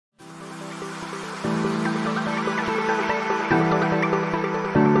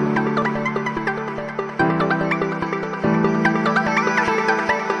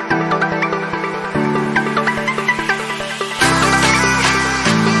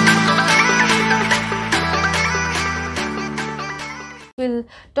we'll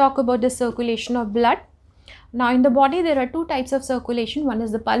talk about the circulation of blood. Now in the body there are two types of circulation. One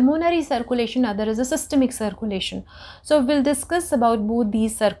is the pulmonary circulation, other is the systemic circulation. So we'll discuss about both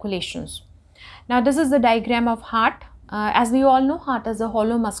these circulations. Now this is the diagram of heart. As we all know, heart is a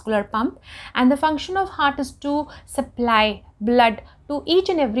hollow muscular pump, and the function of heart is to supply blood to each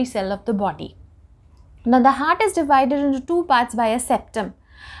and every cell of the body. Now the heart is divided into two parts by a septum.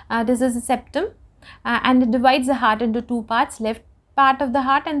 This is a septum and it divides the heart into two parts, left part of the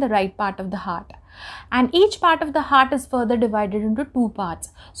heart and the right part of the heart. And each part of the heart is further divided into two parts.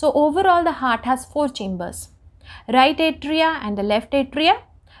 So overall the heart has four chambers: right atria and the left atria,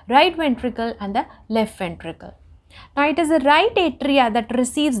 right ventricle and the left ventricle. Now it is the right atria that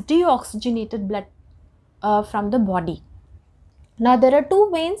receives deoxygenated blood from the body. Now there are two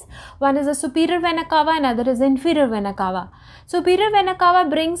veins, one is the superior vena cava and other is the inferior vena cava. Superior vena cava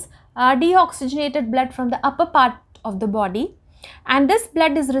brings deoxygenated blood from the upper part of the body, and this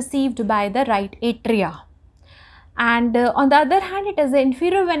blood is received by the right atria. And on the other hand, it is the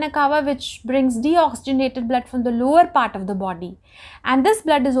inferior vena cava which brings deoxygenated blood from the lower part of the body, and this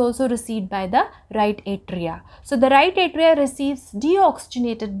blood is also received by the right atria. So the right atria receives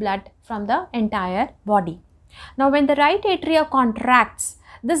deoxygenated blood from the entire body. Now when the right atria contracts,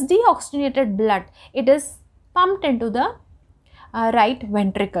 this deoxygenated blood, it is pumped into the right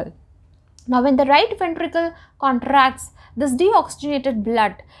ventricle. Now when the right ventricle contracts, this deoxygenated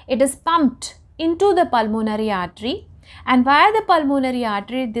blood, it is pumped into the pulmonary artery, and via the pulmonary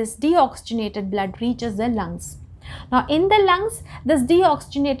artery this deoxygenated blood reaches the lungs. Now in the lungs, this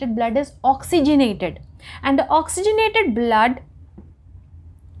deoxygenated blood is oxygenated, and the oxygenated blood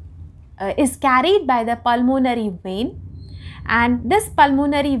is carried by the pulmonary vein, and this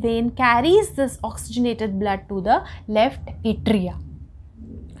pulmonary vein carries this oxygenated blood to the left atria.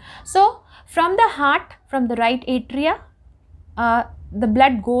 So from the heart, from the right atria, the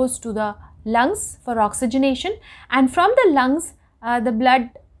blood goes to the lungs for oxygenation, and from the lungs the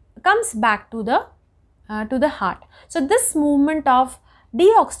blood comes back to the heart. So this movement of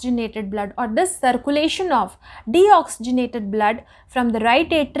deoxygenated blood, or this circulation of deoxygenated blood from the right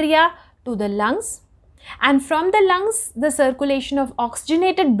atria to the lungs, and from the lungs the circulation of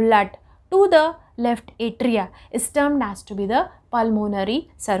oxygenated blood to the left atria is termed as to be the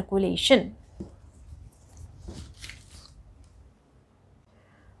pulmonary circulation.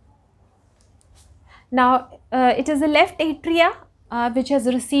 Now it is the left atria which has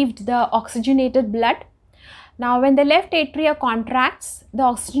received the oxygenated blood. Now when the left atria contracts, the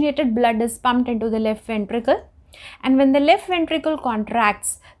oxygenated blood is pumped into the left ventricle, and when the left ventricle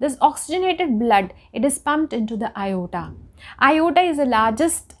contracts, this oxygenated blood, it is pumped into the aorta. Aorta is the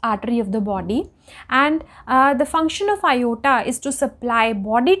largest artery of the body, and the function of aorta is to supply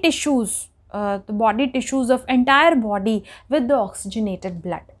body tissues, the body tissues of entire body with the oxygenated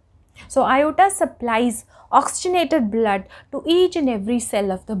blood. So aorta supplies oxygenated blood to each and every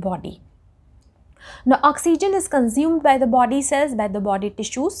cell of the body. Now oxygen is consumed by the body cells, by the body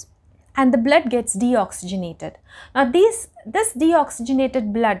tissues, and the blood gets deoxygenated. Now this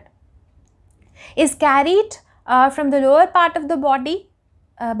deoxygenated blood is carried from the lower part of the body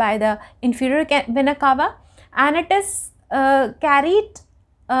by the inferior vena cava, and it is carried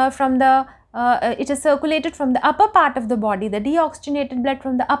it is circulated from the upper part of the body. The deoxygenated blood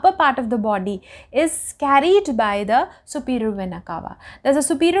from the upper part of the body is carried by the superior vena cava. There's a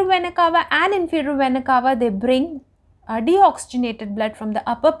superior vena cava and inferior vena cava. They bring deoxygenated blood from the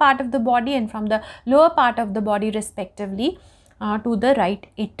upper part of the body and from the lower part of the body respectively to the right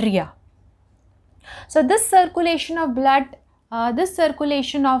atria. So this circulation of blood,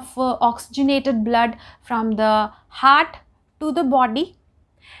 oxygenated blood from the heart to the body,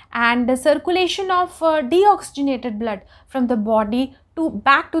 and the circulation of deoxygenated blood from the body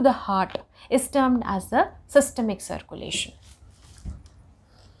back to the heart is termed as the systemic circulation.